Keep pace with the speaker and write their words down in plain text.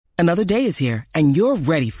Another day is here, and you're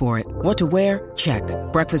ready for it. What to wear? Check.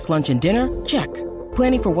 Breakfast, lunch, and dinner? Check.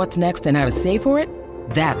 Planning for what's next and how to save for it?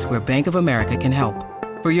 That's where Bank of America can help.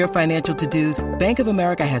 For your financial to-dos, Bank of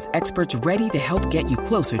America has experts ready to help get you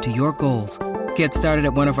closer to your goals. Get started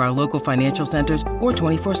at one of our local financial centers or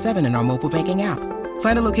 24/7 in our mobile banking app.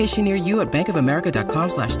 Find a location near you at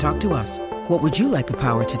bankofamerica.com/talktous. What would you like the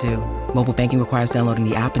power to do? Mobile banking requires downloading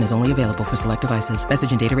the app and is only available for select devices.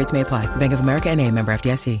 Message and data rates may apply. Bank of America N.A., member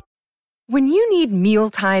FDIC. When you need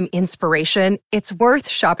mealtime inspiration, it's worth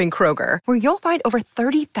shopping Kroger, where you'll find over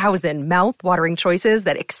 30,000 mouth-watering choices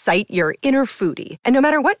that excite your inner foodie. And no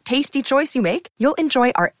matter what tasty choice you make, you'll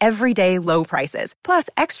enjoy our everyday low prices, plus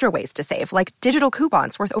extra ways to save, like digital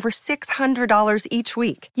coupons worth over $600 each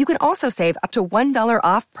week. You can also save up to $1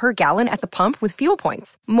 off per gallon at the pump with fuel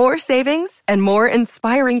points. More savings and more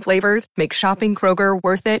inspiring flavors make shopping Kroger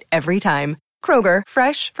worth it every time. Kroger,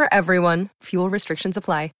 fresh for everyone. Fuel restrictions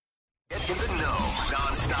apply. Get in the know,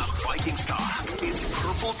 non-stop Vikings talk. It's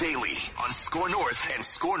Purple Daily on Score North and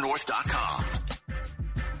ScoreNorth.com.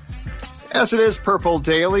 Yes, it is Purple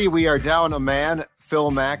Daily. We are down a man,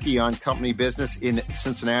 Phil Mackey, on company business in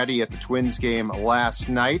Cincinnati at the Twins game last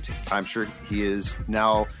night. I'm sure he is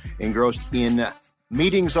now engrossed in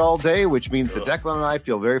meetings all day, which means that Declan and I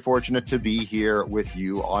feel very fortunate to be here with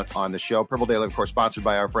you on the show. Purple Daily, of course, sponsored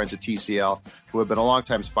by our friends at TCL, who have been a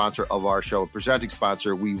longtime sponsor of our show, presenting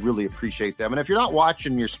sponsor. We really appreciate them. And if you're not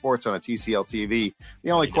watching your sports on a TCL TV,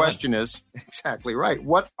 the only question is, exactly right,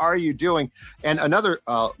 what are you doing? And another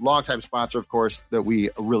longtime sponsor, of course, that we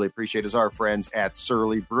really appreciate is our friends at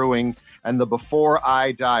Surly Brewing and the Before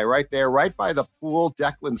I Die, right there, right by the pool,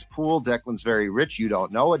 Declan's pool. Declan's very rich. You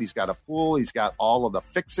don't know it. He's got a pool. He's got all of the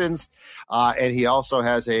fixins. And he also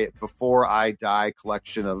has a Before I Die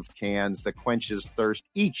collection of cans that quenches thirst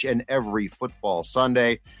each and every football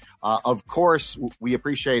Sunday. Of course, we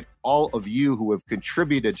appreciate all of you who have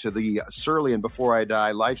contributed to the Surly and Before I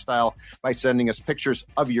Die lifestyle by sending us pictures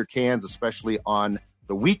of your cans, especially on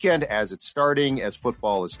the weekend as it's starting, as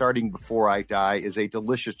football is starting. Before I Die is a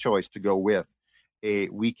delicious choice to go with a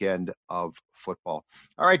weekend of football.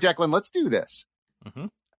 All right, Declan, let's do this.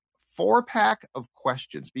 4-pack of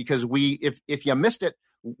questions, because if you missed it,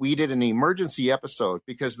 we did an emergency episode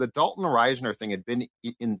because the Dalton Risner thing had been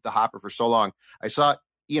in the hopper for so long. I saw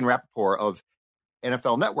Ian Rappaport of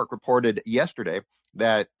NFL Network reported yesterday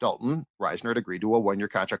that Dalton Risner had agreed to a 1-year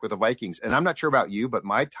contract with the Vikings. And I'm not sure about you, but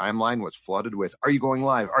my timeline was flooded with, are you going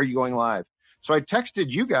live? Are you going live? So I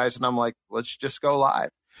texted you guys and I'm like, let's just go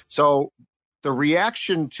live. So the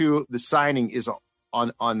reaction to the signing is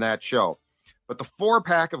on that show. But the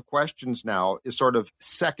 4-pack of questions now is sort of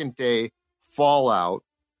second day fallout,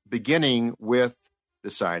 beginning with the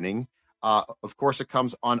signing. Of course, it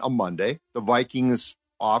comes on a Monday. The Vikings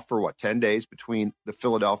off for 10 days between the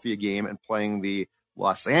Philadelphia game and playing the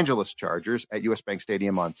Los Angeles Chargers at US Bank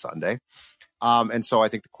Stadium on Sunday. And so I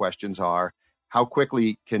think the questions are, how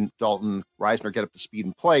quickly can Dalton Risner get up to speed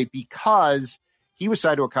and play? Because he was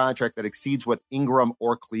signed to a contract that exceeds what Ingram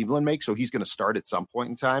or Cleveland make, so he's going to start at some point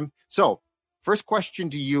in time. So first question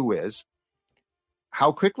to you is,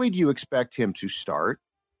 how quickly do you expect him to start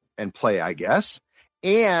and play, I guess?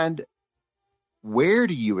 And where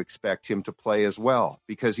do you expect him to play as well?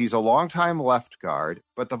 Because he's a longtime left guard,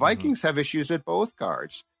 but the Vikings have issues at both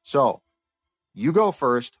guards. So you go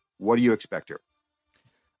first. What do you expect here?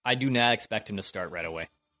 I do not expect him to start right away.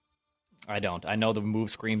 I don't. I know the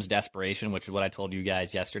move screams desperation, which is what I told you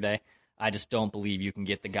guys yesterday. I just don't believe you can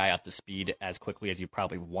get the guy up to speed as quickly as you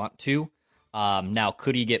probably want to. Now,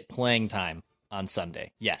 could he get playing time on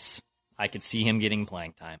Sunday? Yes. I could see him getting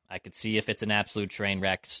playing time. I could see, if it's an absolute train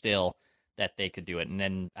wreck still, that they could do it. And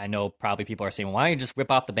then I know probably people are saying, well, why don't you just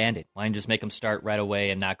rip off the Band-Aid? Why don't you just make him start right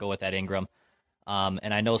away and not go with that Ingram?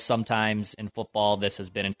 And I know sometimes in football this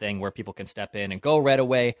has been a thing where people can step in and go right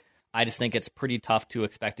away. I just think it's pretty tough to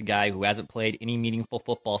expect a guy who hasn't played any meaningful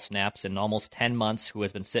football snaps in almost 10 months, who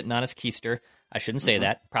has been sitting on his keister. I shouldn't say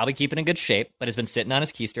that. Probably keeping in good shape, but has been sitting on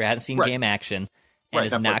his keister, hasn't seen game action, and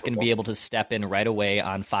is not going to be able to step in right away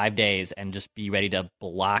on 5 days and just be ready to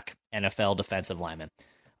block NFL defensive linemen.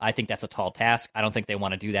 I think that's a tall task. I don't think they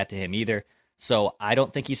want to do that to him either. So I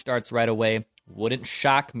don't think he starts right away. Wouldn't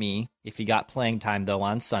shock me if he got playing time, though,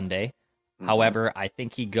 on Sunday. However, I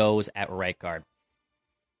think he goes at right guard.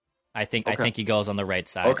 I think he goes on the right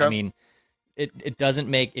side. Okay. I mean, it doesn't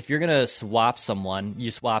make, if you're going to swap someone,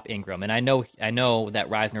 you swap Ingram. And I know that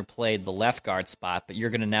Risner played the left guard spot, but you're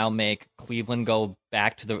going to now make Cleveland go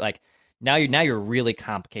back to the, now you're really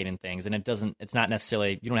complicating things, and it's not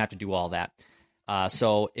necessarily, you don't have to do all that.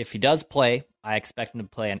 So if he does play, I expect him to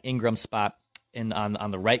play an Ingram spot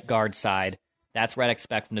on the right guard side That's where I'd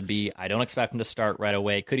expect him to be. I don't expect him to start right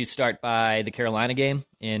away. Could he start by the Carolina game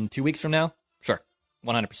in 2 weeks from now? Sure,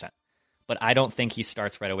 100%. But I don't think he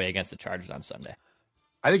starts right away against the Chargers on Sunday.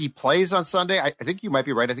 I think he plays on Sunday. I think you might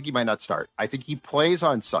be right. I think he might not start. I think he plays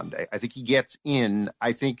on Sunday. I think he gets in.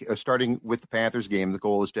 I think starting with the Panthers game, the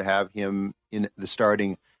goal is to have him in the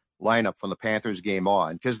starting lineup from the Panthers game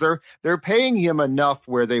on, because they're paying him enough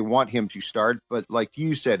where they want him to start. But like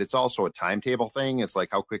you said, it's also a timetable thing. It's like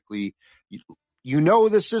how quickly you know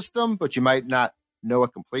the system, but you might not know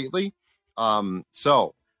it completely.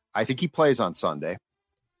 So I think he plays on Sunday.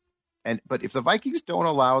 But if the Vikings don't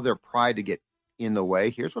allow their pride to get in the way,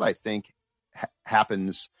 here's what I think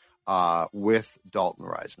happens with Dalton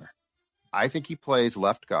Risner. I think he plays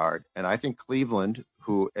left guard, and I think Cleveland,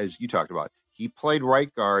 who, as you talked about, he played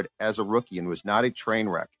right guard as a rookie and was not a train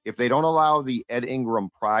wreck. If they don't allow the Ed Ingram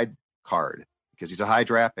pride card, because he's a high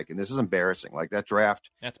draft pick, and this is embarrassing, like that draft,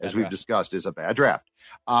 as we've discussed, is a bad draft.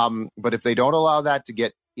 But if they don't allow that to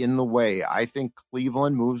get in the way, I think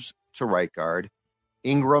Cleveland moves to right guard.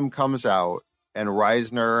 Ingram comes out, and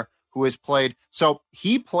Risner, who has played, so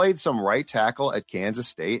he played some right tackle at Kansas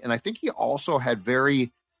State, and I think he also had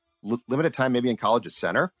very limited time maybe in college at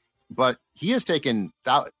center, but he has taken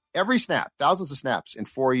every snap, thousands of snaps in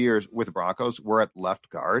 4 years with the Broncos were at left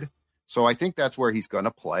guard. So I think that's where he's going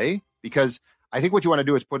to play, because I think what you want to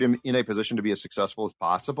do is put him in a position to be as successful as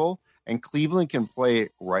possible, and Cleveland can play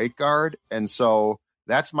right guard, and so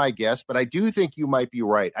that's my guess, but I do think you might be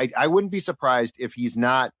right. I wouldn't be surprised if he's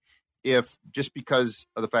not, if just because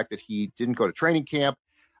of the fact that he didn't go to training camp.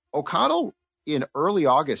 O'Connell in early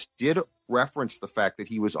August did reference the fact that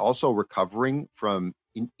he was also recovering from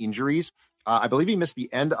injuries. I believe he missed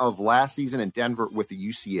the end of last season in Denver with the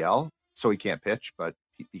UCL, so he can't pitch, but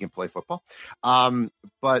he can play football.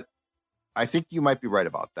 But I think you might be right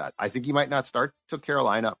about that. I think he might not start till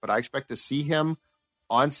Carolina, but I expect to see him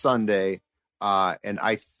on Sunday. And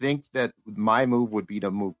I think that my move would be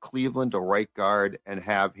to move Cleveland to right guard and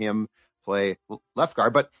have him play left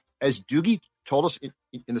guard. But as Doogie told us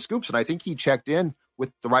in the scoops, and I think he checked in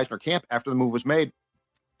with the Risner camp after the move was made,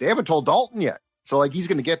 they haven't told Dalton yet. So like he's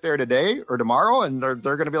going to get there today or tomorrow, and they're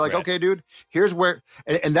going to be like, okay, dude, here's where,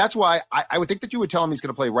 and that's why I would think that you would tell him he's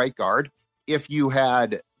going to play right guard if you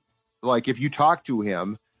had, like, if you talked to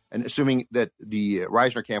him. And assuming that the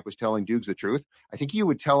Risner camp was telling Dukes the truth, I think you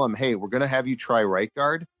would tell him, hey, we're going to have you try right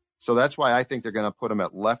guard. So that's why I think they're going to put him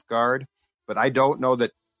at left guard. But I don't know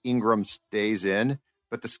that Ingram stays in.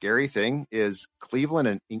 But the scary thing is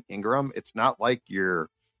Cleveland and Ingram, it's not like you're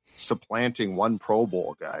supplanting one Pro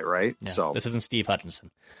Bowl guy, right? Yeah, so this isn't Steve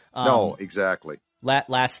Hutchinson. No, exactly.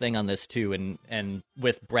 Last thing on this, too, and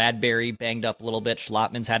with Bradbury banged up a little bit,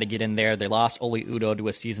 Schlotman's had to get in there. They lost Oli Udoh to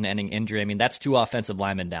a season-ending injury. I mean, that's 2 offensive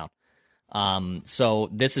linemen down. So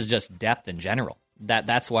this is just depth in general.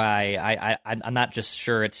 That's why I'm not just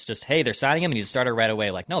sure it's just, hey, they're signing him and he's started right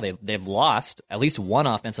away. Like, no, they've lost at least one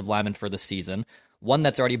offensive lineman for the season, one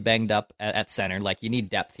that's already banged up at center. Like, you need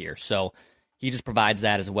depth here. So he just provides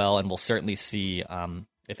that as well, and we'll certainly see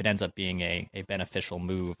if it ends up being a beneficial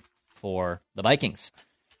move for the Vikings.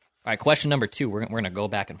 All right, question number 2. We're going to go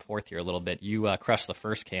back and forth here a little bit. You crushed the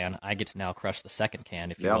first can. I get to now crush the second can,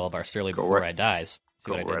 if you will, of our Surly Before I Dies.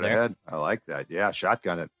 See what I did there? Ahead. I like that. Yeah,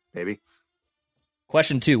 shotgun it, baby.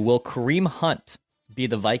 Question 2. Will Kareem Hunt be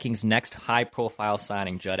the Vikings' next high-profile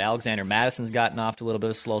signing? Judd Alexander-Madison's gotten off to a little bit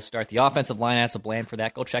of a slow start. The offensive line has to blame for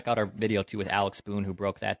that. Go check out our video, too, with Alex Boone, who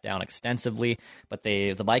broke that down extensively. But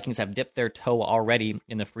the Vikings have dipped their toe already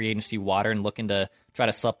in the free agency water and looking to try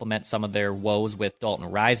to supplement some of their woes with Dalton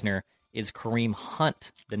Risner. Is Kareem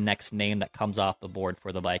Hunt the next name that comes off the board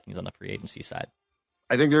for the Vikings on the free agency side?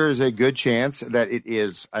 I think there is a good chance that it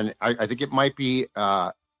is. And I think it might be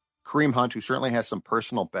Kareem Hunt, who certainly has some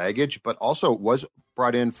personal baggage, but also was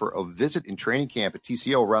brought in for a visit in training camp at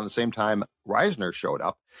TCO around the same time Risner showed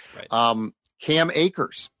up. Right. Cam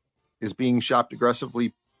Akers is being shopped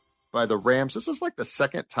aggressively by the Rams. This is like the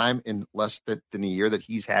second time in less than a year that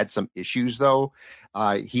he's had some issues, though.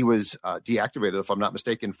 He was deactivated, if I'm not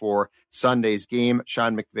mistaken, for Sunday's game.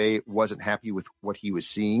 Sean McVay wasn't happy with what he was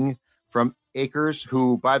seeing from Akers,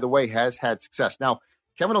 who, by the way, has had success. Now,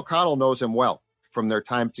 Kevin O'Connell knows him well from their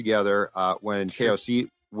time together when KOC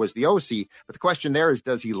was the OC. But the question there is,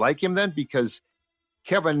 does he like him then? Because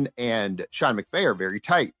Kevin and Sean McVay are very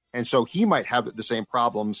tight. And so he might have the same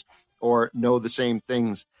problems or know the same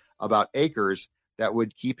things about Akers that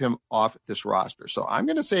would keep him off this roster. So I'm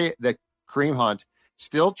going to say that Kareem Hunt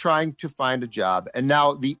still trying to find a job. And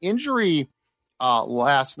now the injury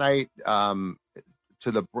last night in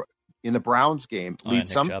the Browns game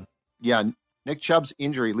leads some. Nick Chubb's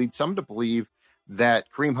injury leads some to believe that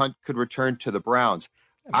Kareem Hunt could return to the Browns.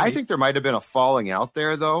 I think there might have been a falling out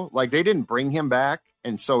there, though. Like, they didn't bring him back,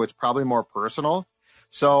 and so it's probably more personal.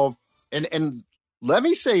 So, and let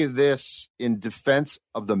me say this in defense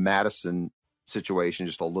of the Madison situation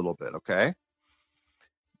just a little bit, okay?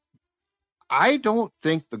 I don't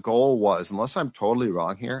think the goal was, unless I'm totally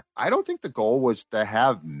wrong here, I don't think the goal was to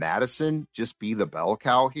have Madison just be the bell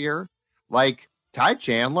cow here. Like, Ty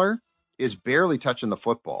Chandler is barely touching the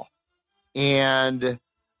football. And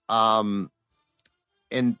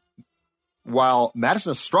while Madison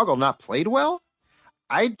has struggled, not played well,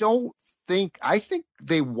 I think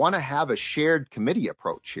they want to have a shared committee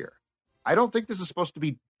approach here. I don't think this is supposed to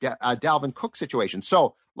be a Dalvin Cook situation.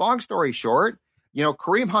 So, long story short,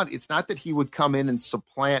 Kareem Hunt, it's not that he would come in and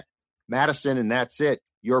supplant Madison and that's it,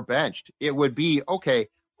 you're benched. It would be, okay,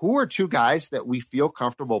 who are two guys that we feel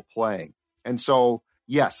comfortable playing? And so,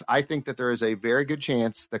 yes, I think that there is a very good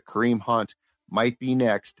chance that Kareem Hunt might be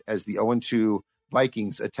next as the 0-2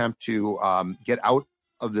 Vikings attempt to get out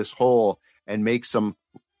of this hole and make some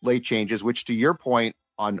late changes, which, to your point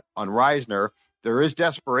on Risner, there is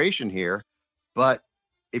desperation here. But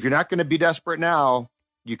if you're not going to be desperate now,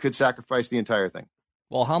 you could sacrifice the entire thing.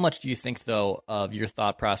 Well, how much do you think, though, of your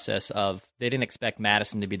thought process of they didn't expect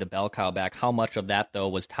Madison to be the bell cow back? How much of that, though,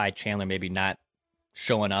 was Ty Chandler maybe not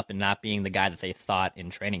showing up and not being the guy that they thought in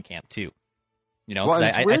training camp, too? Well,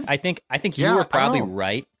 I think you were probably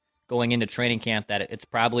right going into training camp that it's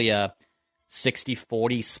probably a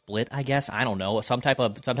 60-40 split, I guess. I don't know. Some type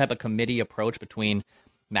of committee approach between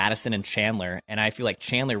Madison and Chandler, and I feel like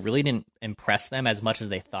Chandler really didn't impress them as much as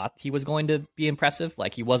they thought he was going to be impressive.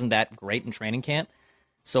 Like, he wasn't that great in training camp.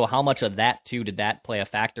 So how much of that, too, did that play a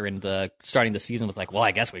factor in the starting the season with, like, well,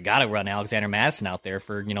 I guess we got to run Alexander Madison out there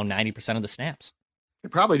for, 90% of the snaps?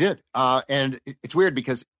 It probably did. And it's weird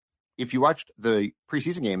because if you watched the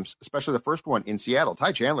preseason games, especially the first one in Seattle,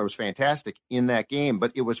 Ty Chandler was fantastic in that game,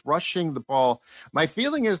 but it was rushing the ball. My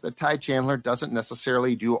feeling is that Ty Chandler doesn't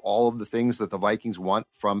necessarily do all of the things that the Vikings want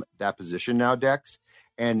from that position now, Dex,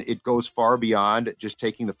 and it goes far beyond just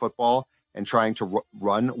taking the football and trying to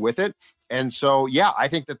run with it. And so, yeah, I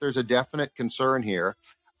think that there's a definite concern here.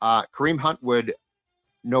 Kareem Hunt would,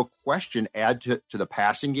 no question, add to the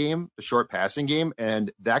passing game, the short passing game,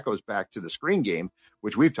 and that goes back to the screen game,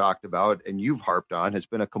 which we've talked about and you've harped on, has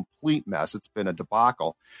been a complete mess. It's been a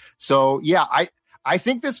debacle. So, yeah, I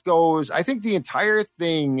think the entire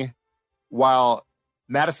thing, while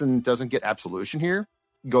Madison doesn't get absolution here,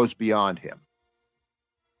 goes beyond him.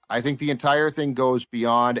 I think the entire thing goes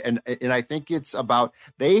beyond, and I think it's about,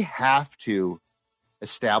 they have to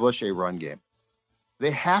establish a run game.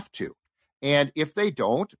 They have to. And if they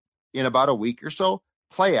don't, in about a week or so,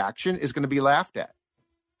 play action is going to be laughed at.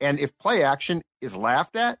 And if play action is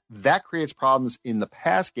laughed at, that creates problems in the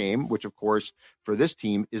pass game, which, of course, for this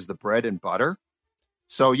team is the bread and butter.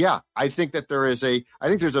 So, yeah, I think that there's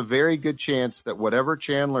a very good chance that whatever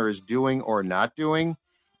Chandler is doing or not doing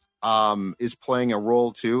is playing a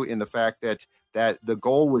role, too, in the fact that the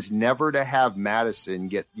goal was never to have Madison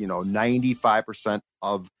get, 95%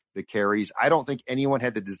 of the carries. I don't think anyone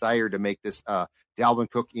had the desire to make this Dalvin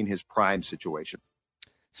Cook in his prime situation.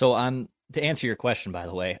 So to answer your question, by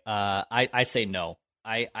the way, I say no.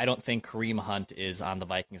 I don't think Kareem Hunt is on the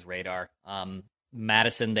Vikings' radar.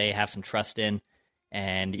 Madison, they have some trust in,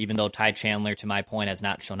 and even though Ty Chandler, to my point, has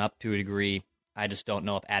not shown up to a degree, I just don't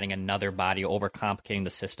know if adding another body, overcomplicating the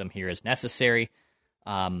system here is necessary.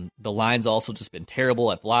 The line's also just been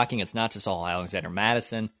terrible at blocking. It's not just all Alexander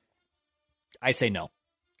Madison. I say no.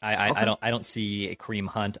 I don't see a Kareem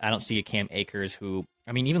Hunt. I don't see a Cam Akers who,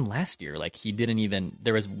 even last year, like,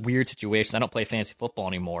 there was weird situations. I don't play fantasy football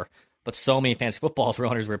anymore, but so many fantasy football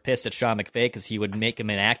owners were pissed at Sean McVay because he would make him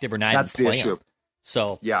inactive or not even play him.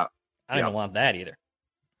 So yeah, I don't want that either.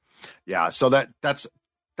 Yeah, so that's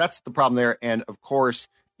the problem there. And of course,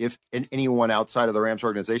 if anyone outside of the Rams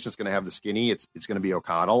organization is going to have the skinny, it's going to be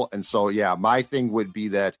O'Connell. And so, yeah, my thing would be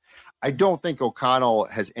that I don't think O'Connell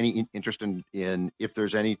has any interest in if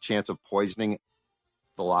there's any chance of poisoning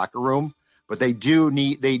the locker room, but they do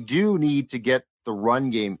need to get the run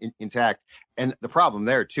game intact. And the problem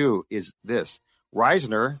there too is this: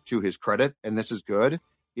 Risner, to his credit, and this is good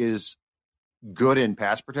in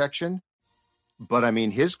pass protection, but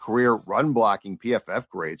his career run blocking PFF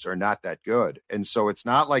grades are not that good, and so it's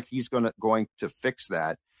not like he's going to fix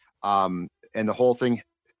that. And the whole thing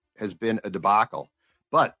has been a debacle.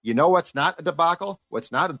 But you know what's not a debacle?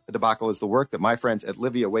 What's not a debacle is the work that my friends at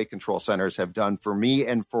Livia Weight Control Centers have done for me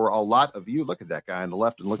and for a lot of you. Look at that guy on the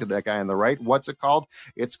left and look at that guy on the right. What's it called?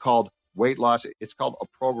 It's called weight loss. It's called a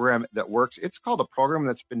program that works. It's called a program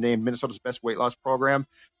that's been named Minnesota's best weight loss program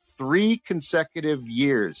 3 consecutive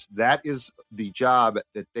years. That is the job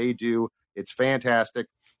that they do. It's fantastic.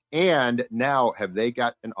 And now have they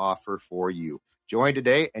got an offer for you? Join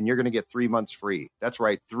today and you're going to get 3 months free. That's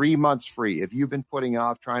right, 3 months free. If you've been putting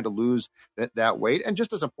off trying to lose that weight, and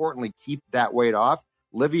just as importantly, keep that weight off,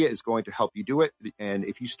 Livia is going to help you do it. And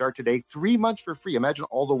if you start today, 3 months for free. Imagine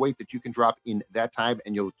all the weight that you can drop in that time,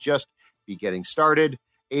 and you'll just be getting started.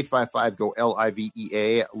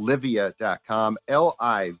 855-GO-LIVEA, Livia.com,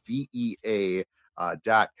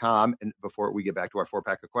 LIVEA.com. And before we get back to our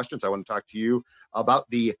 4-pack of questions, I want to talk to you about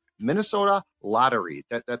the Minnesota Lottery.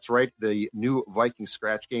 That's right. The new Vikings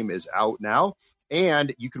scratch game is out now,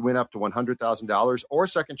 and you could win up to $100,000 or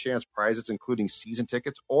second chance prizes, including season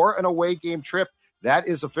tickets or an away game trip. That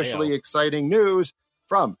is officially exciting news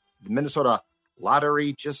from the Minnesota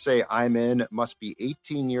Lottery. Just say I'm in. Must be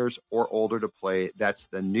 18 years or older to play. That's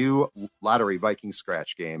the new Lottery Viking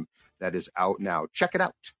scratch game that is out now. Check it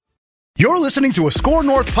out. You're listening to a Score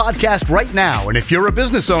North podcast right now, and if you're a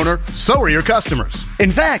business owner, so are your customers.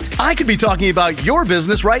 In fact, I could be talking about your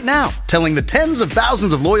business right now, telling the tens of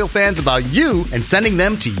thousands of loyal fans about you and sending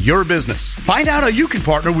them to your business. Find out how you can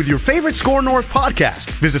partner with your favorite Score North podcast.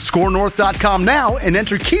 Visit scorenorth.com now and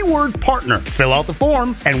enter keyword partner. Fill out the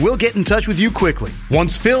form, and we'll get in touch with you quickly.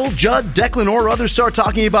 Once Phil, Judd, Declan, or others start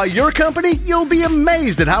talking about your company, you'll be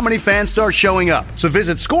amazed at how many fans start showing up. So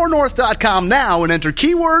visit scorenorth.com now and enter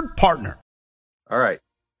keyword partner. All right,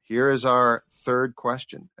 here is our third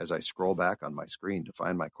question as I scroll back on my screen to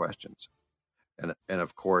find my questions. And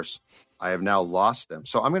of course, I have now lost them.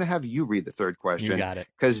 So I'm going to have you read the third question. You got it.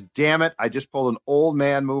 Because, damn it, I just pulled an old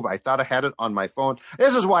man move. I thought I had it on my phone.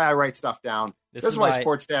 This is why I write stuff down. This is why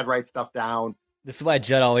Sports Dad writes stuff down. This is why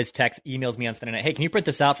Judd always emails me on Sunday night. Hey, can you print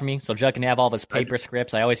this out for me so Judd can have all of his paper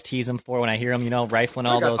scripts? I always tease him for when I hear him, rifling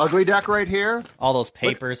all those. Ugly Duck right here. All those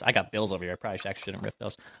papers. Look. I got bills over here. I probably shouldn't rip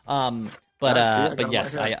those. But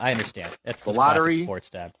yes, I understand. It's the lottery, Sports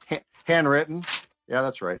Dad. Handwritten. Yeah,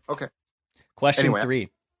 that's right. Okay. Question 3.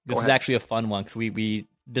 This is actually a fun one because we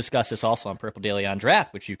discussed this also on Purple Daily on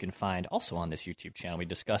Draft, which you can find also on this YouTube channel. We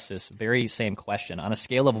discussed this very same question. On a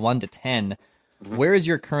scale of 1 to 10, where is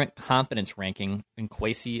your current confidence ranking in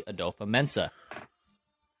Kwesi Adolfo-Mensah?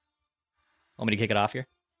 Want me to kick it off here?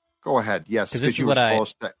 Go ahead. Yes, because you were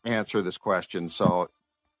supposed to answer this question. So,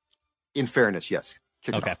 in fairness, yes.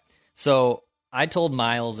 Okay. So I told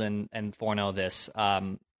Miles and Forno this.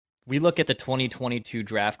 We look at the 2022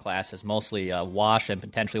 draft class as mostly a wash and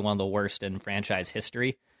potentially one of the worst in franchise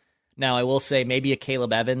history. Now, I will say maybe a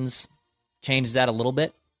Caleb Evans changes that a little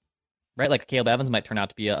bit, right? Like Caleb Evans might turn out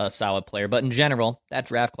to be a solid player, but in general, that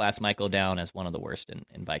draft class might go down as one of the worst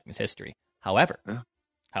in Vikings history. However,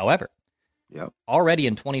 already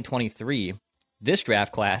in 2023, this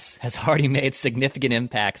draft class has already made significant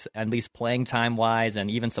impacts, at least playing time-wise,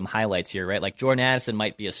 and even some highlights here, right? Like Jordan Addison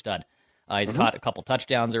might be a stud. He's caught a couple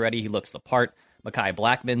touchdowns already. He looks the part. Mekhi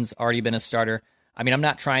Blackman's already been a starter. I mean, I'm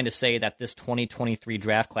not trying to say that this 2023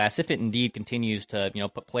 draft class, if it indeed continues to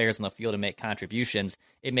put players on the field and make contributions,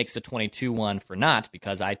 it makes the 22 one for naught,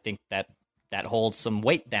 because I think that holds some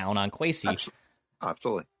weight down on Kwesi.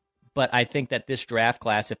 Absolutely. But I think that this draft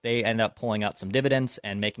class, if they end up pulling out some dividends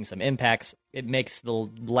and making some impacts, it makes the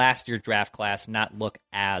last year's draft class not look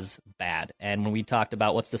as bad. And when we talked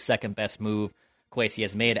about what's the second best move Kwesi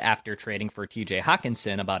has made after trading for TJ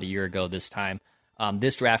Hawkinson about a year ago this time,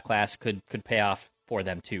 this draft class could pay off for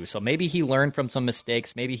them too. So maybe he learned from some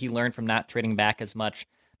mistakes. Maybe he learned from not trading back as much.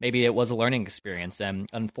 Maybe it was a learning experience. And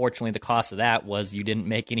unfortunately, the cost of that was you didn't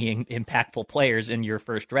make any impactful players in your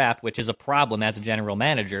first draft, which is a problem as a general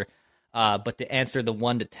manager. But to answer the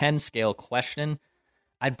 1 to 10 scale question,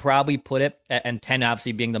 I'd probably put it, and 10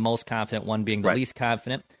 obviously being the most confident, 1 being the least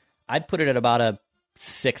confident, I'd put it at about a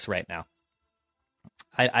 6 right now.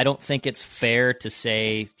 I don't think it's fair to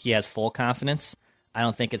say he has full confidence. I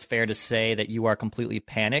don't think it's fair to say that you are completely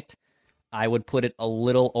panicked. I would put it a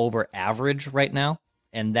little over average right now,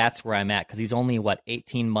 and that's where I'm at, because he's only,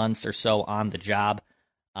 18 months or so on the job.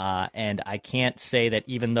 And I can't say that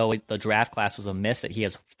even though the draft class was a miss, that he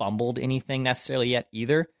has fumbled anything necessarily yet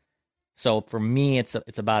either. So for me, it's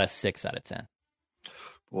about a 6 out of 10.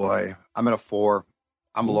 Boy, I'm at a 4.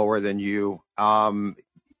 I'm lower than you.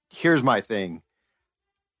 Here's my thing.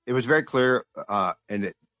 It was very clear,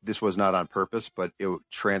 and this was not on purpose, but it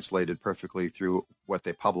translated perfectly through what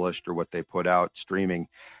they published or what they put out streaming.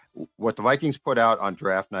 What the Vikings put out on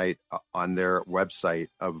draft night on their website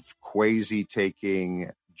of Kwesi taking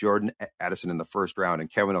Jordan Addison in the first round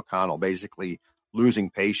and Kevin O'Connell basically losing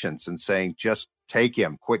patience and saying, just take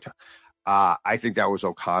him, quit. I think that was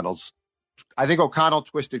O'Connell's. I think O'Connell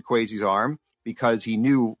twisted Kwesi's arm because he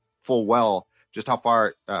knew full well just how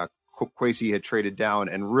far Kwesi had traded down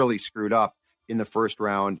and really screwed up in the first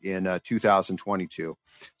round in 2022.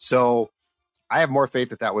 So I have more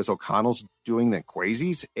faith that was O'Connell's doing than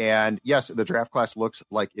Kwesi's. And yes, the draft class looks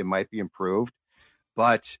like it might be improved.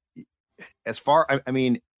 But as far, I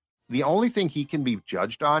mean, the only thing he can be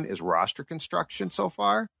judged on is roster construction so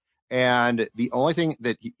far. And the only thing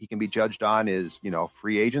that he can be judged on is,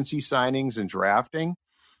 free agency signings and drafting.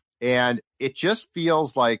 And it just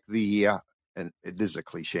feels like and this is a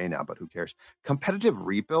cliche now, but who cares? Competitive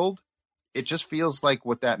rebuild. It just feels like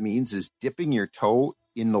what that means is dipping your toe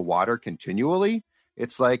in the water continually.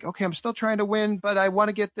 It's like, okay, I'm still trying to win, but I want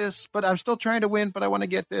to get this, but I'm still trying to win, but I want to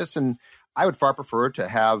get this. And I would far prefer to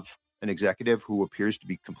have an executive who appears to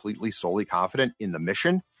be completely solely confident in the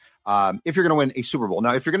mission. If you're going to win a Super Bowl.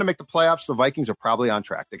 Now, if you're going to make the playoffs, the Vikings are probably on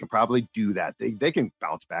track. They can probably do that. They can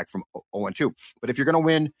bounce back from 0-2. But if you're going to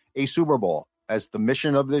win a Super Bowl, as the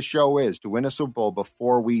mission of this show is to win a Super Bowl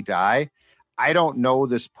before we die, I don't know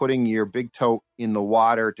this putting your big toe in the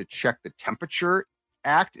water to check the temperature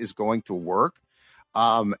act is going to work.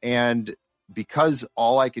 And because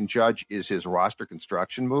all I can judge is his roster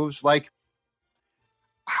construction moves, like,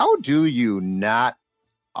 how do you not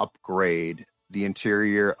upgrade the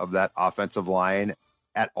interior of that offensive line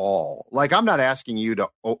at all? Like, I'm not asking you to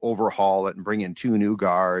overhaul it and bring in 2 new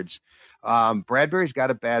guards. Bradbury's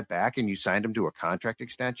got a bad back and you signed him to a contract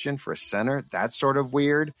extension for a center. That's sort of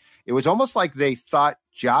weird. It was almost like they thought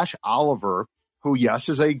Josh Oliver, who, yes,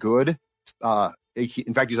 is a good,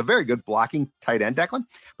 in fact, he's a very good blocking tight end, Declan,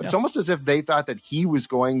 but It's almost as if they thought that he was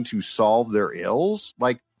going to solve their ills.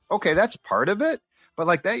 Like, okay, that's part of it, but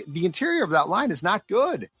like the interior of that line is not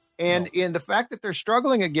good. And the fact that they're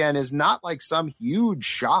struggling again is not like some huge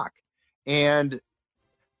shock. And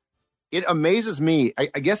it amazes me.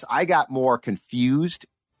 I guess I got more confused,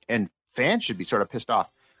 and fans should be sort of pissed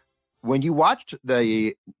off. When you watched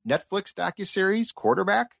the Netflix docuseries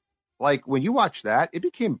Quarterback, like when you watch that, it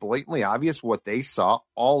became blatantly obvious what they saw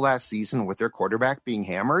all last season with their quarterback being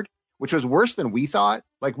hammered, which was worse than we thought.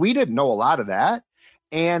 Like, we didn't know a lot of that,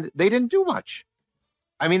 and they didn't do much.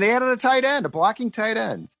 I mean, they added a tight end, a blocking tight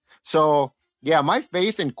end. So, yeah, my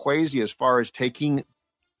faith in Kwesi as far as taking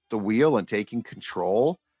the wheel and taking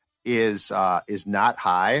control is not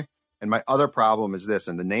high. And my other problem is this,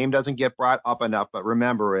 and the name doesn't get brought up enough, but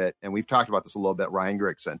remember it, and we've talked about this a little bit, Ryan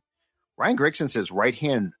Grigson. Ryan Grigson's his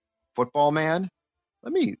right-hand football man.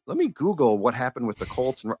 Let me Google what happened with the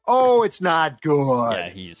Colts. Oh, it's not good. Yeah,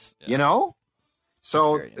 he's... Yeah. You know?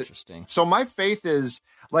 So, very interesting. So my faith is,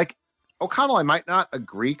 like, O'Connell, I might not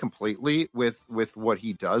agree completely with what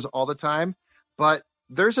he does all the time, but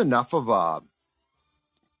there's enough that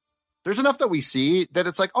we see that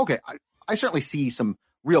it's like, okay, I certainly see some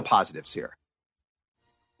real positives here.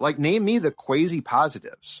 Like, name me the Kwesi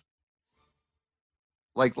positives.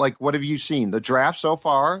 Like what have you seen? The draft so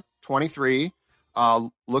far, 23,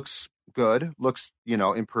 looks good, looks,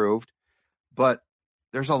 improved, but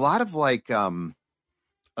there's a lot of like,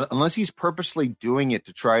 unless he's purposely doing it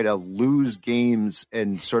to try to lose games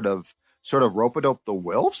and sort of rope-a-dope the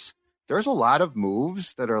Wilfs, there's a lot of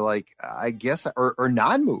moves that are like, I guess, or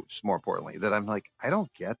non-moves, more importantly, that I'm like, I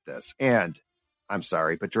don't get this. And I'm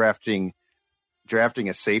sorry, but drafting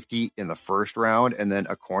a safety in the first round and then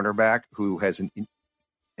a cornerback who has an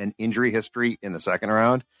injury history in the second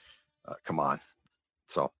round, come on.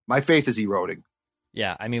 So my faith is eroding.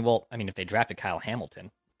 Yeah, I mean, if they drafted Kyle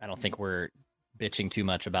Hamilton, I don't think we're bitching too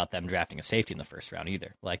much about them drafting a safety in the first round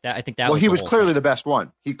either. Like that, I think that. Well, was he was clearly thing. the best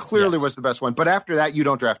one. He clearly was the best one. But after that, you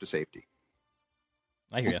don't draft a safety.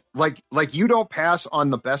 I hear you. Like you don't pass on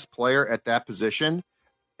the best player at that position,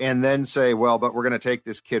 and then say, well, but we're going to take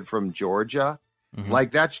this kid from Georgia. Mm-hmm.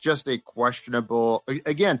 Like, that's just a questionable.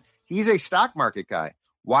 Again, he's a stock market guy.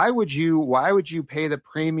 Why would you pay the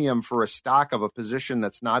premium for a stock of a position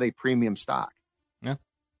that's not a premium stock? Yeah.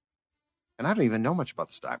 And I don't even know much about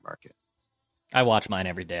the stock market. I watch mine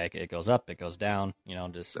every day. It goes up, it goes down.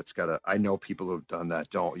 I know people who've done that.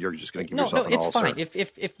 You're just going to give yourself an ulcer. No, it's fine.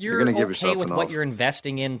 If you're okay with what you're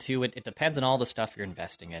investing into, it depends on all the stuff you're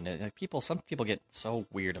investing in. Some people get so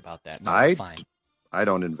weird about that. No, it's fine. I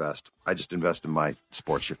don't invest. I just invest in my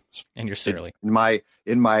sports shirts. And you're surly.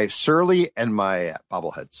 In my surly and my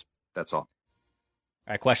bobbleheads. That's all.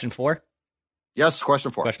 All right, question 4. Yes,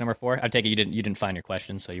 question 4. Question number 4. I take it you didn't find your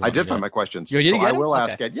questions, so I did find my questions. You did I will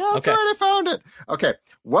ask it. Yeah, that's right. I found it. Okay.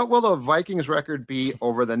 What will the Vikings record be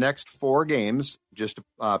over the next 4 games? Just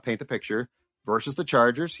to paint the picture, versus the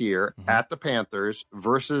Chargers here, at the Panthers,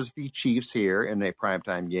 versus the Chiefs here in a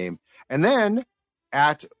primetime game, and then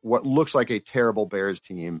at what looks like a terrible Bears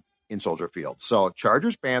team in Soldier Field. So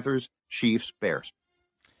Chargers, Panthers, Chiefs, Bears.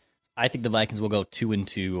 I think the Vikings will go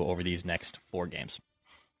 2-2 over these next 4 games.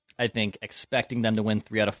 I think expecting them to win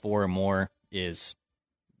 3 out of 4 or more is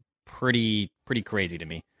pretty crazy to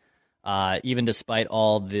me. Even despite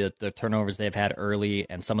all the turnovers they've had early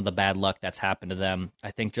and some of the bad luck that's happened to them,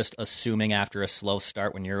 I think just assuming after a slow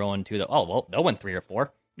start when you're 0-2 that, they'll win 3 or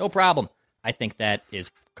 4, no problem. I think that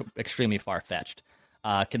is extremely far-fetched.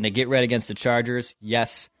 Can they get right against the Chargers?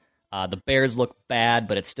 Yes. The Bears look bad,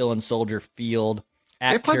 but it's still in Soldier Field.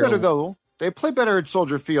 They play better, though. They play better at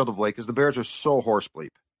Soldier Field of late because the Bears are so horse bleep.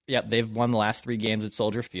 Yep, they've won the last 3 games at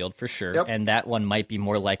Soldier Field for sure, yep. And that one might be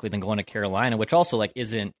more likely than going to Carolina, which also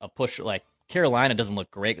isn't a push. Carolina doesn't look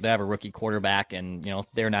great. They have a rookie quarterback, and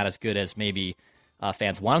they're not as good as maybe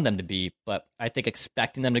fans wanted them to be. But I think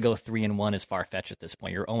expecting them to go 3-1 is far fetched at this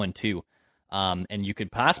point. You're 0-2, and you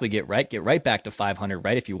could possibly get right back to 500,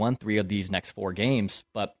 right, if you won 3 of these next 4 games.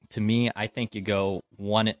 But to me, I think you go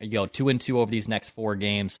 2-2 over these next 4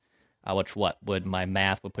 games, which my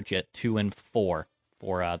math would put you at 2-4.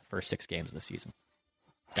 For the first 6 games of the season.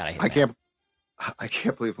 I can't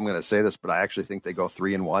believe I'm going to say this, but I actually think they go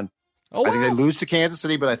 3-1. Oh, wow. I think they lose to Kansas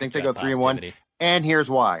City, but I think they go 3-1. And here's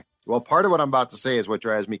why. Well, part of what I'm about to say is what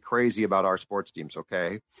drives me crazy about our sports teams.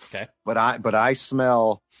 Okay. But I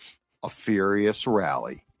smell a furious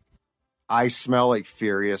rally.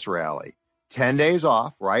 10 days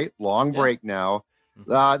off, right? Long break now.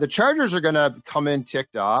 The Chargers are going to come in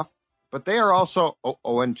ticked off, but they are also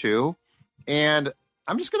 0-2. And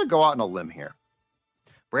I'm just going to go out on a limb here.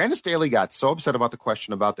 Brandon Staley got so upset about the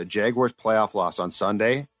question about the Jaguars' playoff loss on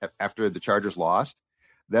Sunday after the Chargers lost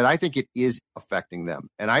that I think it is affecting them.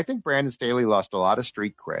 And I think Brandon Staley lost a lot of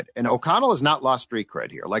street cred. And O'Connell has not lost street cred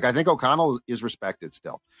here. I think O'Connell is respected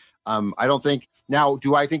still. I don't think – now,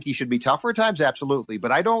 do I think he should be tougher at times? Absolutely.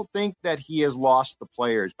 But I don't think that he has lost the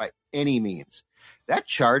players by any means. That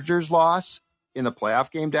Chargers loss in the playoff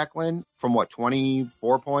game, Declan, from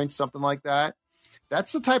 24 points, something like that.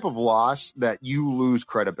 That's the type of loss that you lose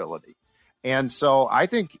credibility. And so I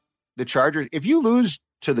think the Chargers, if you lose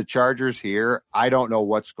to the Chargers here, I don't know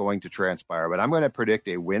what's going to transpire, but I'm going to predict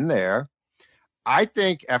a win there. I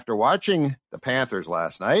think after watching the Panthers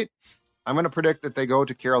last night, I'm going to predict that they go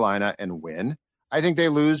to Carolina and win. I think they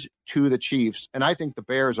lose to the Chiefs, and I think the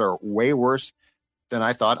Bears are way worse than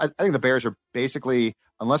I thought. I think the Bears are basically,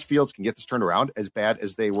 unless Fields can get this turned around, as bad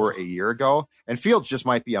as they were a year ago. And Fields just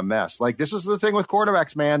might be a mess. This is the thing with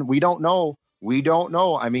quarterbacks, man. We don't know.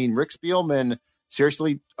 I mean, Rick Spielman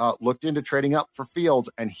seriously looked into trading up for Fields,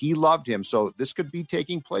 and he loved him. So this could be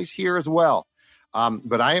taking place here as well.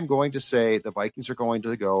 But I am going to say the Vikings are going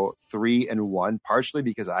to go 3-1, partially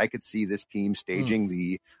because I could see this team staging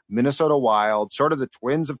the Minnesota Wild, sort of the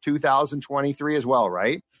Twins of 2023 as well,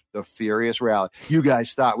 right? The furious rally. You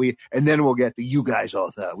guys thought and then we'll get you guys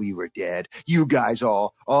all thought we were dead. You guys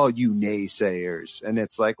all you naysayers. And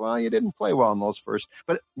it's well, you didn't play well in those first,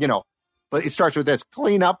 but it starts with this: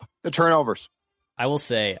 clean up the turnovers. I will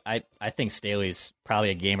say, I think Staley's probably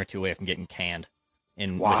a game or 2 away from getting canned with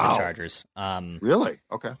the Chargers. Really?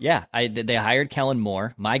 Okay. Yeah. They hired Kellen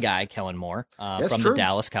Moore, my guy, Kellen Moore, from the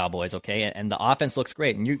Dallas Cowboys. Okay. And the offense looks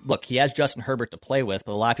great. And he has Justin Herbert to play with,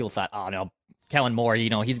 but a lot of people thought, oh no, Kellen Moore,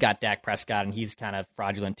 he's got Dak Prescott, and he's kind of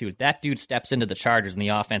fraudulent too. That dude steps into the Chargers, and the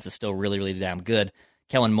offense is still really, really damn good.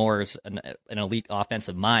 Kellen Moore's an elite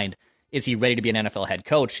offensive mind. Is he ready to be an NFL head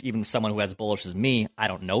coach? Even someone who as bullish as me, I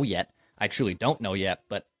don't know yet. I truly don't know yet,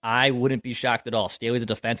 but I wouldn't be shocked at all. Staley's a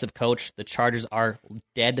defensive coach. The Chargers are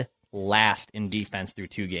dead last in defense through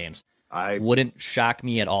 2 games. I wouldn't shock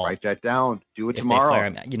me at all. Write that down. Do it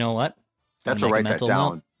tomorrow. You know what? That's a write that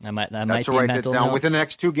down. That might be a mental note. Within the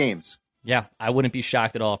next 2 games. Yeah, I wouldn't be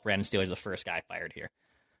shocked at all if Brandon Staley's the first guy fired here.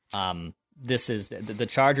 The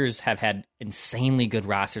Chargers have had insanely good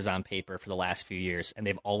rosters on paper for the last few years, and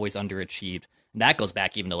they've always underachieved. And that goes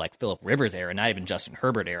back even to Phillip Rivers era, not even Justin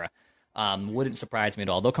Herbert era. Wouldn't surprise me at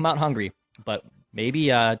all. They'll come out hungry, but maybe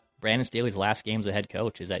Brandon Staley's last game as a head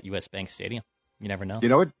coach is at US Bank Stadium. You never know.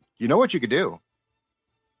 You know what you could do?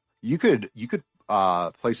 You could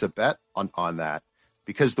place a bet on that.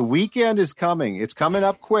 Because the weekend is coming. It's coming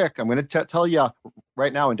up quick. I'm going to tell you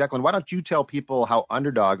right now. And Declan, why don't you tell people how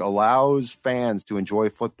Underdog allows fans to enjoy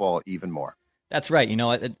football even more? That's right.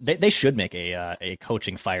 They should make a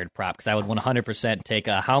coaching fired prop, because I would 100% take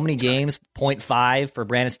how many games, 0.5 for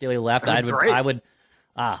Brandon Staley left. I would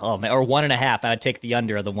or 1.5. I would take the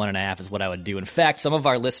under of the 1.5 is what I would do. In fact, some of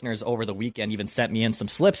our listeners over the weekend even sent me in some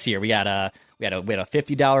slips here. We had a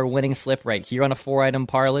 $50 winning slip right here on a 4-item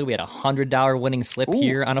parlay. We had a $100 winning slip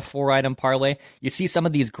here on a 4-item parlay. You see some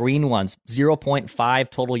of these green ones, 0.5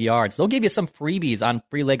 total yards. They'll give you some freebies on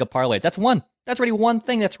free leg of parlays. That's one. That's already one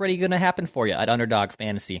thing that's already going to happen for you at Underdog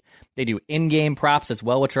Fantasy. They do in-game props as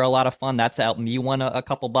well, which are a lot of fun. That's helped me won a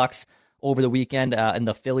couple bucks over the weekend in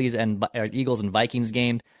the Phillies and Eagles and Vikings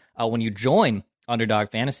game. When you join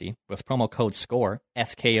Underdog Fantasy with promo code SCORE,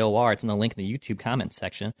 SKOR, it's in the link in the YouTube comments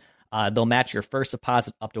section. They'll match your first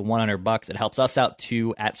deposit up to $100. It helps us out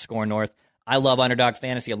too at Score North. I love Underdog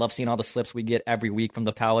Fantasy. I love seeing all the slips we get every week from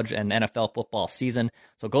the college and NFL football season.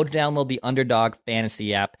 So go download the Underdog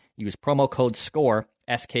Fantasy app. Use promo code SCORE,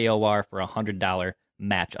 SKOR, for a $100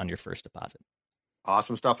 match on your first deposit.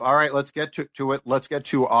 Awesome stuff. All right, let's get to it. Let's get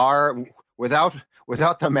to our, without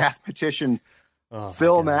the mathematician,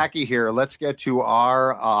 Phil Mackey here, let's get to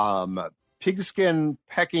our pigskin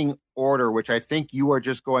pecking order, which I think you are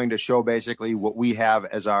just going to show basically what we have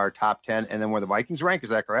as our top 10 and then where the Vikings rank. Is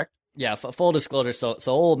that correct? Yeah, full disclosure. So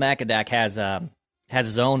old Macadac has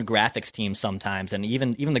his own graphics team sometimes, and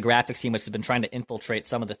even the graphics team, which has been trying to infiltrate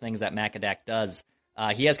some of the things that Macadac does,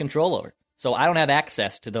 he has control over. So I don't have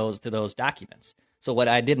access to those documents. So what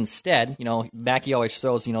I did instead, Mackie always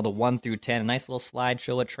shows the 1 through 10, a nice little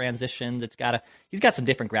slideshow with transitions. He's got some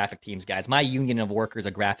different graphic teams, guys. My union of workers,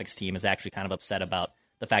 a graphics team, is actually kind of upset about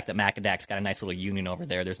the fact that Macadac's got a nice little union over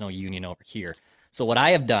there. There's no union over here. So what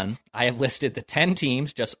I have done, I have listed the 10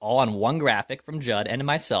 teams just all on one graphic from Judd and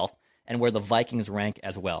myself, and where the Vikings rank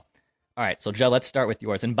as well. All right, so Judd, let's start with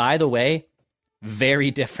yours. And by the way,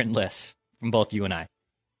 very different lists from both you and I.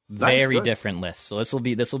 Very different lists. So this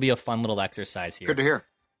will be a fun little exercise here. Good to hear.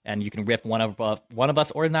 And you can rip one of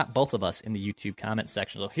us or not both of us in the YouTube comment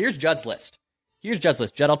section. So here's Judd's list.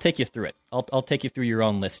 Judd, I'll take you through it. I'll take you through your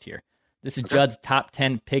own list here. This is Judd's top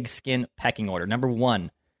 10 pigskin pecking order. Number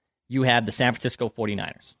 1, you have the San Francisco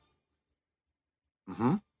 49ers.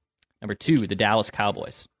 Mm-hmm. Number 2, the Dallas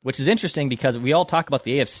Cowboys, which is interesting because we all talk about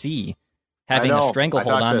the AFC having a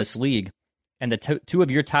stranglehold on this league. And the two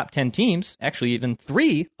of your top 10 teams, actually even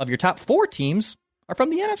 3 of your top 4 teams, are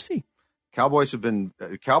from the NFC. Cowboys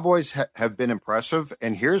have been impressive.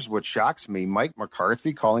 And here's what shocks me. Mike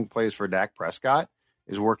McCarthy calling plays for Dak Prescott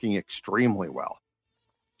is working extremely well.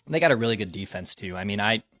 They got a really good defense, too. I mean,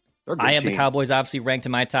 I have team. The Cowboys obviously ranked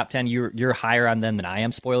in my top 10. You're higher on them than I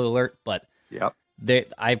am, spoiler alert. But yep.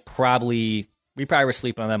 we probably were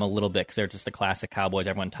sleeping on them a little bit because they're just the classic Cowboys.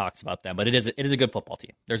 Everyone talks about them. But it is a good football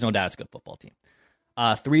team. There's no doubt it's a good football team.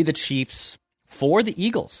 3, the Chiefs. 4, the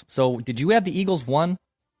Eagles. So did you have the Eagles 1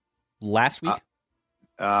 last week?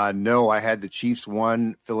 No, I had the Chiefs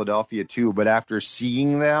 1, Philadelphia 2. But after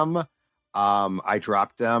seeing them, I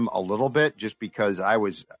dropped them a little bit just because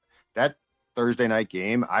that Thursday night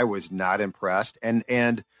game, I was not impressed.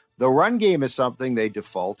 And the run game is something they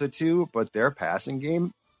defaulted to, but their passing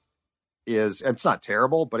game it's not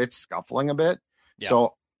terrible, but it's scuffling a bit. Yeah.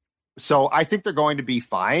 So I think they're going to be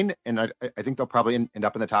fine. And I think they'll probably end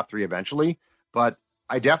up in the top 3 eventually, but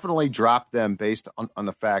I definitely dropped them based on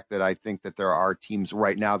the fact that I think that there are teams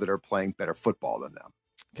right now that are playing better football than them.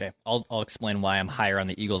 Okay, I'll explain why I'm higher on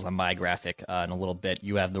the Eagles on my graphic in a little bit.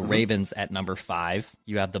 You have the Ravens at number 5.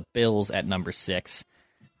 You have the Bills at number 6.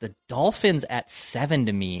 The Dolphins at 7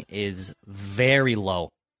 to me is very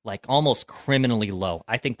low, like almost criminally low.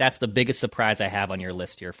 I think that's the biggest surprise I have on your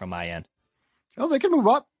list here from my end. Oh, they can move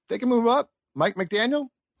up. Mike McDaniel,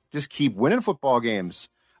 just keep winning football games.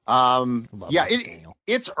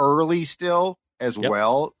 It's early still as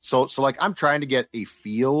well. So like I'm trying to get a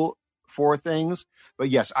feel for things. But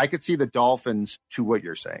yes, I could see the Dolphins, to what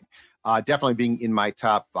you're saying, definitely being in my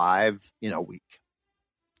top 5 in a week.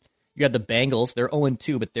 You have the Bengals. They're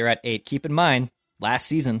 0-2, but they're at 8. Keep in mind, last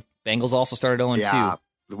season, Bengals also started 0-2. Yeah,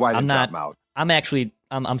 why did drop them out?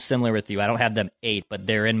 I'm similar with you. I don't have them 8, but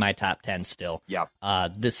they're in my top 10 still. Yeah.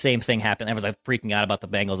 The same thing happened. I was freaking out about the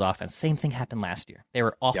Bengals offense. Same thing happened last year. They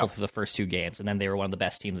were awful for the first 2 games, and then they were one of the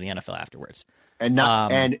best teams in the NFL afterwards.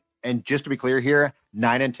 And just to be clear here,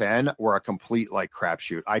 9 and 10 were a complete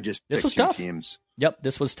crapshoot. This was tough. Teams. Yep,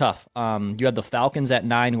 this was tough. You had the Falcons at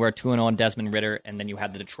 9, who are 2-0 on Desmond Ridder, and then you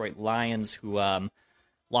had the Detroit Lions, who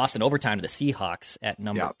lost in overtime to the Seahawks at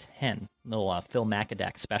number 10. Little Phil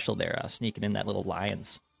Macadac special there, sneaking in that little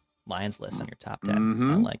Lions list on your top 10.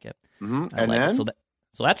 Mm-hmm. I like it. Mm-hmm.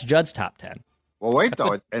 So that's Judd's top 10. Well, wait,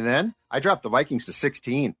 though. And then I dropped the Vikings to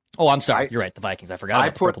 16. Oh, I'm sorry. You're right. The Vikings. I forgot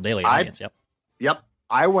about the Purple Daily audience. Yep.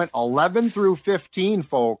 I went 11 through 15,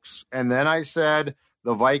 folks. And then I said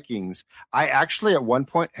the Vikings. I actually at one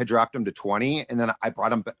point had dropped them to 20. And then I brought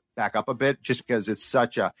them back up a bit just because it's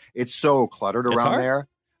so cluttered around there.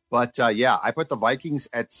 But I put the Vikings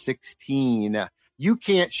at 16. You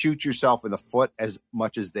can't shoot yourself in the foot as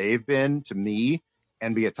much as they've been to me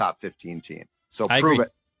and be a top 15 team. So prove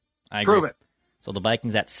it. Prove it. So the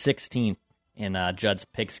Vikings at 16 in Judd's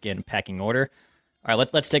pigskin pecking order. All right,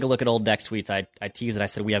 let's take a look at old deck suites. I teased it. I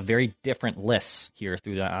said we have very different lists here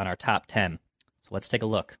on our top 10. So let's take a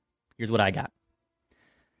look. Here's what I got.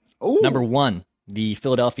 Ooh. Number 1, the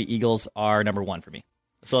Philadelphia Eagles are number 1 for me.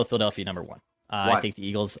 So Philadelphia number 1. I think the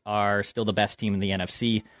Eagles are still the best team in the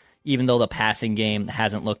NFC. Even though the passing game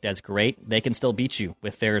hasn't looked as great, they can still beat you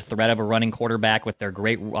with their threat of a running quarterback, with their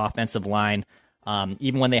great offensive line.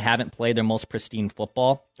 Even when they haven't played their most pristine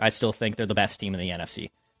football, I still think they're the best team in the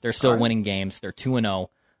NFC. They're still winning games. They're 2-0.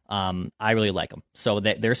 I really like them. So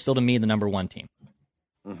they're still, to me, the number 1 team.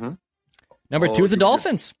 Mm-hmm. Number 2 is the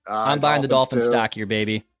Dolphins. I'm buying the Dolphin too. stock here,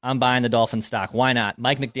 baby. I'm buying the Dolphin stock. Why not?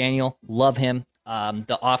 Mike McDaniel, love him.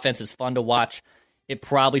 The offense is fun to watch. It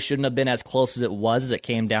probably shouldn't have been as close as it was as it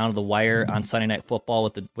came down to the wire on Sunday Night Football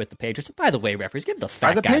with the Patriots. And by the way, referees, give the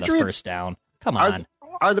fat guy the first down. Come on.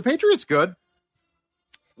 Are the Patriots good?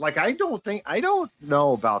 Like, I don't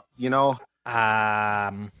know about,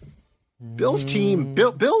 Bill's team.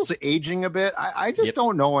 Bill's aging a bit. I just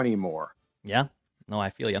don't know anymore. Yeah. No, I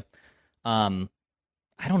feel you. I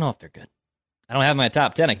don't know if they're good. I don't have my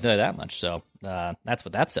top 10. I can tell you that much. So that's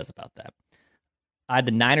what that says about that. I had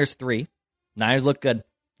the Niners 3. Niners look good.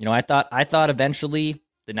 I thought eventually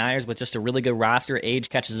the Niners, with just a really good roster, age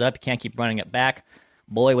catches up. You can't keep running it back.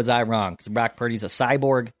 Boy, was I wrong, because Brock Purdy's a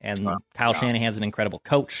cyborg, and Kyle Shanahan's an incredible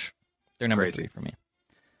coach. They're number 3 for me.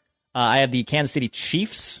 I have the Kansas City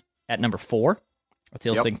Chiefs at number 4. I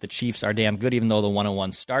still think the Chiefs are damn good, even though the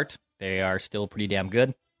 1-1 start. They are still pretty damn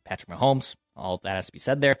good. Patrick Mahomes, all of that has to be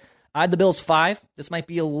said there. I had the Bills 5. This might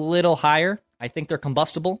be a little higher. I think they're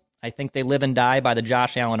combustible. I think they live and die by the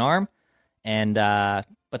Josh Allen arm.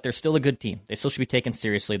 But they're still a good team. They still should be taken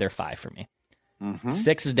seriously. They're 5 for me. Mm-hmm.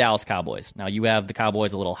 6 is Dallas Cowboys. Now, you have the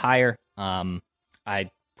Cowboys a little higher. I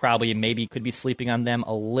probably maybe could be sleeping on them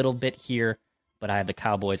a little bit here, but I have the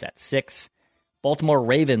Cowboys at 6. Baltimore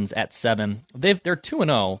Ravens at 7. They're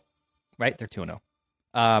 2-0, right? They're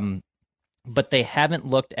 2-0. But they haven't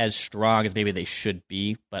looked as strong as maybe they should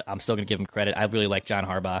be, but I'm still going to give them credit. I really like John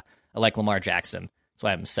Harbaugh. I like Lamar Jackson, so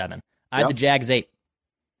I have them 7. I have the Jags 8.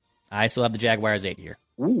 I still have the Jaguars 8 here.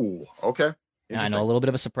 Ooh, okay. I know, a little bit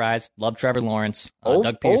of a surprise. Love Trevor Lawrence.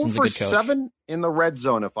 Doug Peterson's a good coach. 7 in the red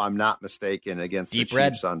zone, if I'm not mistaken, against the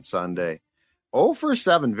Chiefs on Sunday. 0 for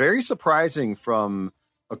 7. Very surprising from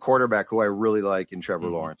a quarterback who I really like in Trevor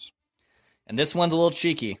Lawrence. And this one's a little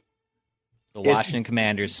cheeky. The Washington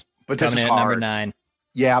Commanders. But this coming is in at hard. number 9.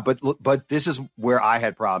 Yeah, but this is where I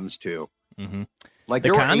had problems too. Mm-hmm. Like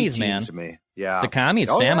the there commies, were 8 man. teams to me. Yeah, the commies,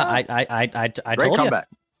 Sam. Yeah. I told comeback.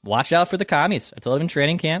 You. Watch out for the commies. I told him in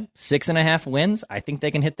training camp, 6.5 wins. I think they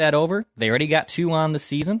can hit that over. They already got 2 on the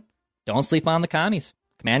season. Don't sleep on the commies.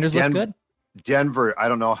 Commanders look good. Denver, I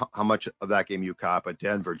don't know how much of that game you caught, but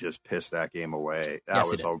Denver just pissed that game away. That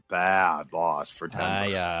was a bad loss for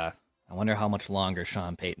Denver. I wonder how much longer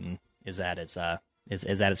Sean Payton is at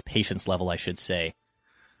his patience level, I should say,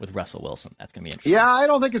 with Russell Wilson. That's going to be interesting. Yeah, I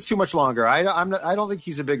don't think it's too much longer. I don't think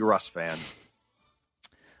he's a big Russ fan.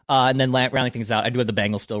 And then rounding things out, I do have the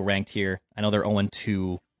Bengals still ranked here. I know they're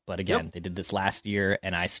 0-2, but again, they did this last year,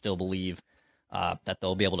 and I still believe that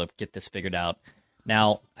they'll be able to get this figured out.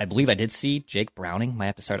 Now, I believe I did see Jake Browning might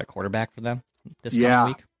have to start at quarterback for them this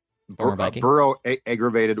coming week. Burrow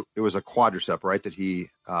aggravated. It was a quadricep, right? That he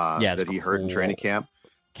hurt in training camp.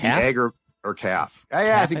 Calf or calf.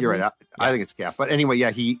 I think you're right. I think it's calf. But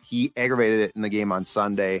anyway, he aggravated it in the game on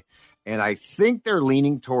Sunday. And I think they're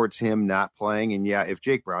leaning towards him not playing. And if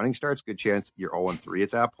Jake Browning starts, good chance you're 0-3 at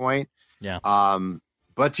that point. Yeah.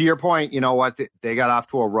 But to your point, you know what? They got off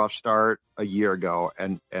to a rough start a year ago,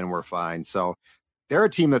 and we're fine. So they're a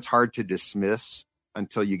team that's hard to dismiss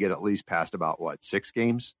until you get at least past about 6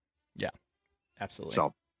 games. Yeah, absolutely.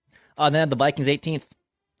 So, then the Vikings 18th.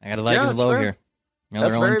 I got the Vikings low here.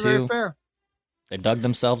 That's very, very fair. They dug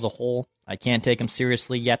themselves a hole. I can't take them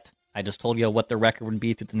seriously yet. I just told you what their record would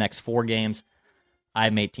be through the next 4 games.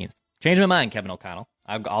 I'm 18th. Change my mind, Kevin O'Connell.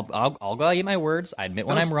 I'll go eat my words. I admit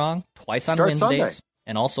when I'm wrong. Twice on Wednesdays, Sunday.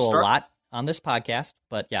 and also a lot on this podcast.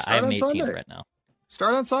 But I am 18th Sunday. right now.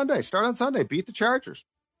 Start on Sunday. Beat the Chargers.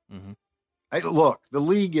 Mm-hmm. Look, the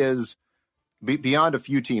league is beyond a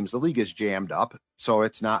few teams. The league is jammed up, so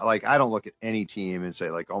it's not like I don't look at any team and say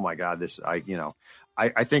like, "Oh my God, this." I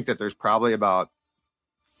think that there's probably about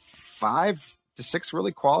 5 to 6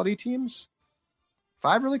 really quality teams.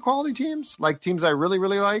 5 really quality teams, like teams I really,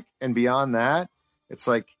 really like. And beyond that, it's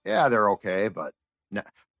like, yeah, they're okay, but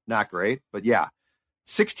not great. But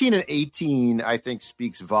 16 and 18, I think,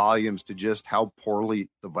 speaks volumes to just how poorly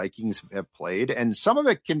the Vikings have played. And some of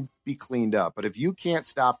it can be cleaned up. But if you can't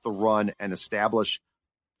stop the run and establish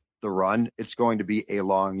the run, it's going to be a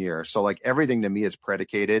long year. So like everything to me is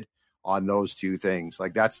predicated on those two things.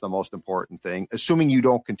 Like that's the most important thing, assuming you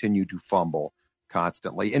don't continue to fumble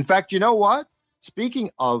constantly. In fact, you know what? Speaking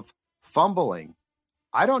of fumbling,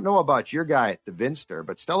 I don't know about your guy at the Vinster,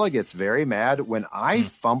 but Stella gets very mad when I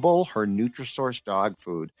fumble her Nutrisource dog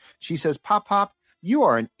food. She says, Pop, you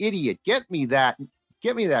are an idiot. Get me that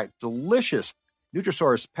delicious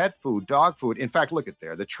Nutrisource pet food, dog food. In fact, look at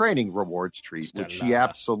there, the training rewards treat, which she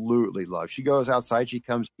absolutely loves. She goes outside, she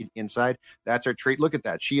comes inside. That's her treat. Look at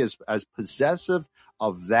that. She is as possessive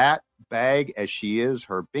of that bag as she is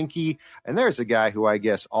her binky. And there's a guy who I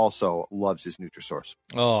guess also loves his Nutrisource.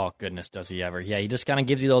 Oh goodness, does he ever? Yeah, he just kind of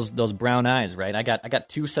gives you those brown eyes, right? I got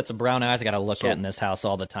two sets of brown eyes I got to look at in this house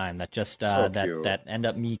all the time. That just that end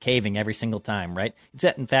up me caving every single time, right? It's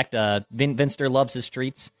that, in fact, Vinster loves his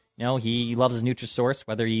treats. You know, he loves his Nutrisource,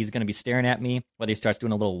 whether he's going to be staring at me, whether he starts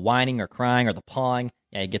doing a little whining or crying or the pawing.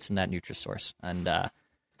 Yeah, he gets in that Nutrisource. And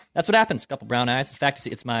that's what happens. A couple brown eyes. In fact,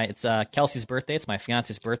 it's Kelsey's birthday. It's my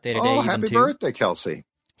fiance's birthday today. Oh, happy birthday, Kelsey.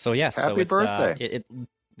 So, yes. Happy birthday.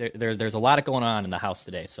 There's a lot going on in the house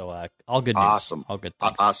today. So, all good news. Awesome. All good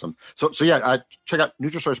things. Awesome. So check out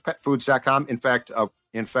NutrisourcePetFoods.com.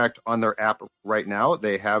 In fact, on their app right now,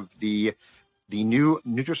 they have the new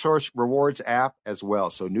Nutrisource Rewards app as well.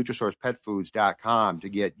 So NutrisourcePetFoods.com to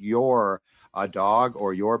get your dog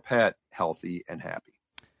or your pet healthy and happy.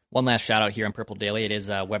 One last shout out here on Purple Daily. It is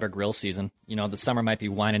Weber grill season. You know, the summer might be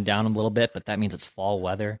winding down a little bit, but that means it's fall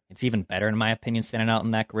weather. It's even better, in my opinion, standing out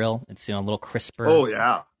in that grill. It's, a little crisper. Oh,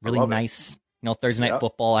 yeah. Really nice. Thursday Night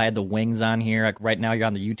Football, I had the wings on here. Like right now, you're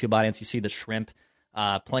on the YouTube audience. You see the shrimp.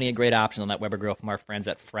 Plenty of great options on that Weber grill from our friends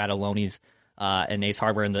at Fratelloni's. And Ace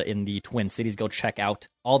Hardware in the Twin Cities. Go check out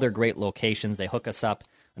all their great locations. They hook us up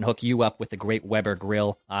and hook you up with a great Weber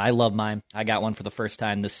grill. I love mine. I got one for the first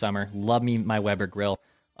time this summer. Love me my Weber grill.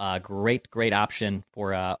 Great option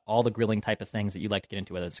for all the grilling type of things that you like to get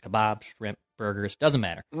into, whether it's kebabs, shrimp, burgers, doesn't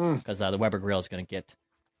matter, because the Weber grill is going to get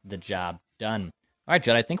the job done. All right,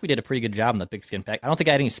 Judd, I think we did a pretty good job on the Big Skin Pack. I don't think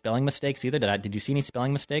I had any spelling mistakes either. Did you see any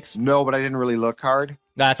spelling mistakes? No, but I didn't really look hard.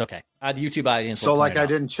 That's okay. The YouTube audience. So I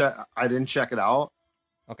didn't check it out.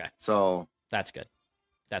 Okay. So that's good.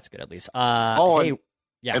 That's good at least. And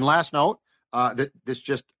last note, this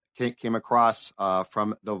just came across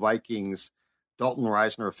from the Vikings. Dalton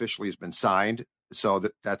Risner officially has been signed, so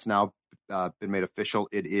that's now been made official.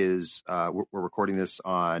 It is we're recording this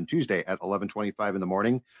on Tuesday at 11:25 in the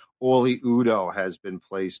morning. Oli Udo has been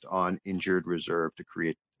placed on injured reserve to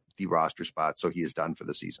create the roster spot, so he is done for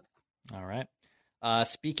the season. All right.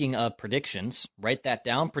 Speaking of predictions, write that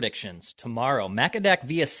down. Predictions tomorrow. Macadac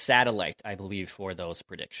via satellite, I believe, for those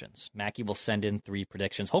predictions. Mackie will send in 3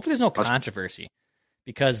 predictions. Hopefully, there's no controversy,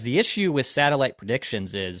 because the issue with satellite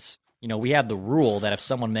predictions is, we have the rule that if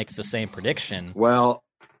someone makes the same prediction. Well,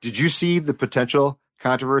 did you see the potential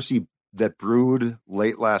controversy that brewed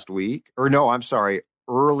late last week? Or no, I'm sorry,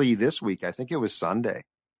 early this week. I think it was Sunday.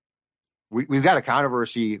 We've got a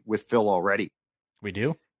controversy with Phil already. We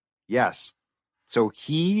do? Yes. So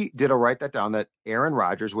he did write that down, that Aaron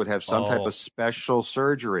Rodgers would have some type of special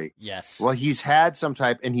surgery. Yes. Well, he's had some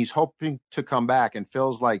type, and he's hoping to come back. And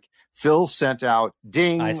Phil sent out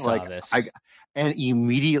ding. I saw this. And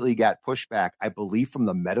immediately got pushback, I believe, from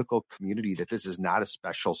the medical community that this is not a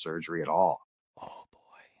special surgery at all. Oh, boy.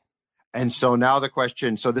 And so now the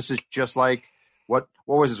question, so this is just like, what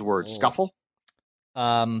was his word? Scuffle?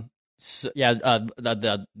 The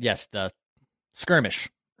skirmish.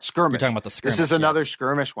 Skirmish. You're talking about the skirmish. This is another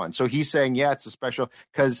skirmish one. So he's saying, it's a special,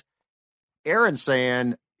 because Aaron's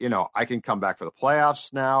saying, I can come back for the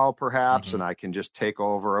playoffs now, perhaps, and I can just take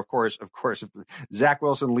over. Of course, if Zach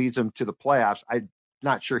Wilson leads him to the playoffs, I'm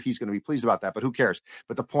not sure he's going to be pleased about that, but who cares?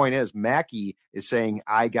 But the point is, Mackey is saying,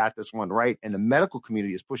 I got this one right. And the medical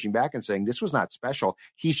community is pushing back and saying, this was not special.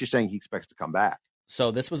 He's just saying he expects to come back. So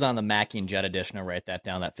this was on the Mackey and Jet edition. I'll write that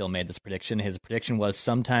down, that Phil made this prediction. His prediction was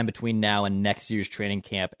sometime between now and next year's training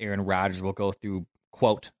camp, Aaron Rodgers will go through,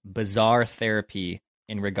 quote, bizarre therapy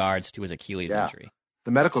in regards to his Achilles injury. The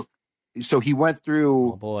medical, so he went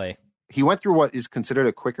through. Oh boy, he went through what is considered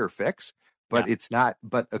a quicker fix, but it's not.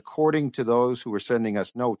 But according to those who were sending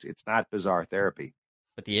us notes, it's not bizarre therapy.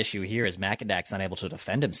 But the issue here is Macadac's not able to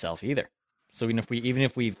defend himself either. So even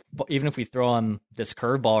if we throw him this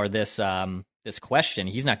curveball or this question,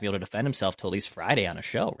 he's not gonna be able to defend himself till at least Friday on a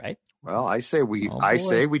show, right? Well, I say we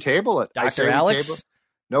table it. Dr. Alex,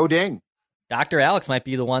 no ding. Dr. Alex might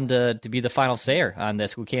be the one to be the final sayer on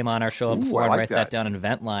this, who came on our show before and write that down in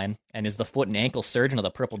event line, and is the foot and ankle surgeon of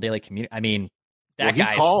the Purple Daily community. I mean, he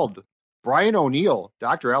called Brian O'Neill.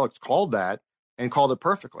 Dr. Alex called that and called it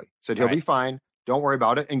perfectly. Said he'll be fine. Don't worry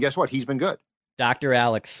about it. And guess what? He's been good. Dr.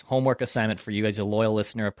 Alex, homework assignment for you as a loyal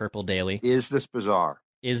listener of Purple Daily. Is this bizarre?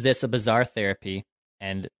 Is this a bizarre therapy?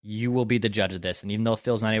 And you will be the judge of this. And even though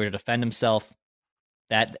Phil's not able to defend himself,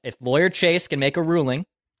 that if lawyer Chase can make a ruling,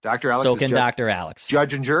 Dr. Alex so can Dr. Alex.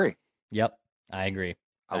 Judge and jury. Yep, I agree.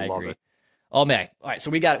 I love it. Oh man! All right, so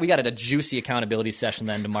we got a juicy accountability session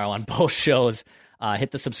then tomorrow on both shows. Hit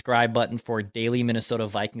the subscribe button for daily Minnesota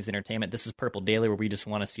Vikings entertainment. This is Purple Daily, where we just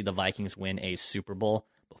want to see the Vikings win a Super Bowl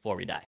before we die.